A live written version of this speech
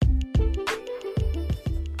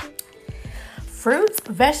fruits,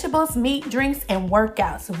 vegetables, meat, drinks, and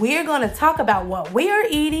workouts. We're going to talk about what we are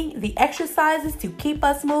eating, the exercises to keep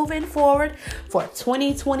us moving forward for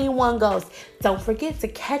 2021 goals. Don't forget to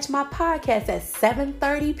catch my podcast at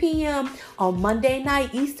 7:30 p.m. on Monday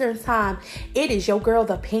night Eastern Time. It is your girl,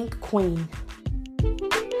 the Pink Queen.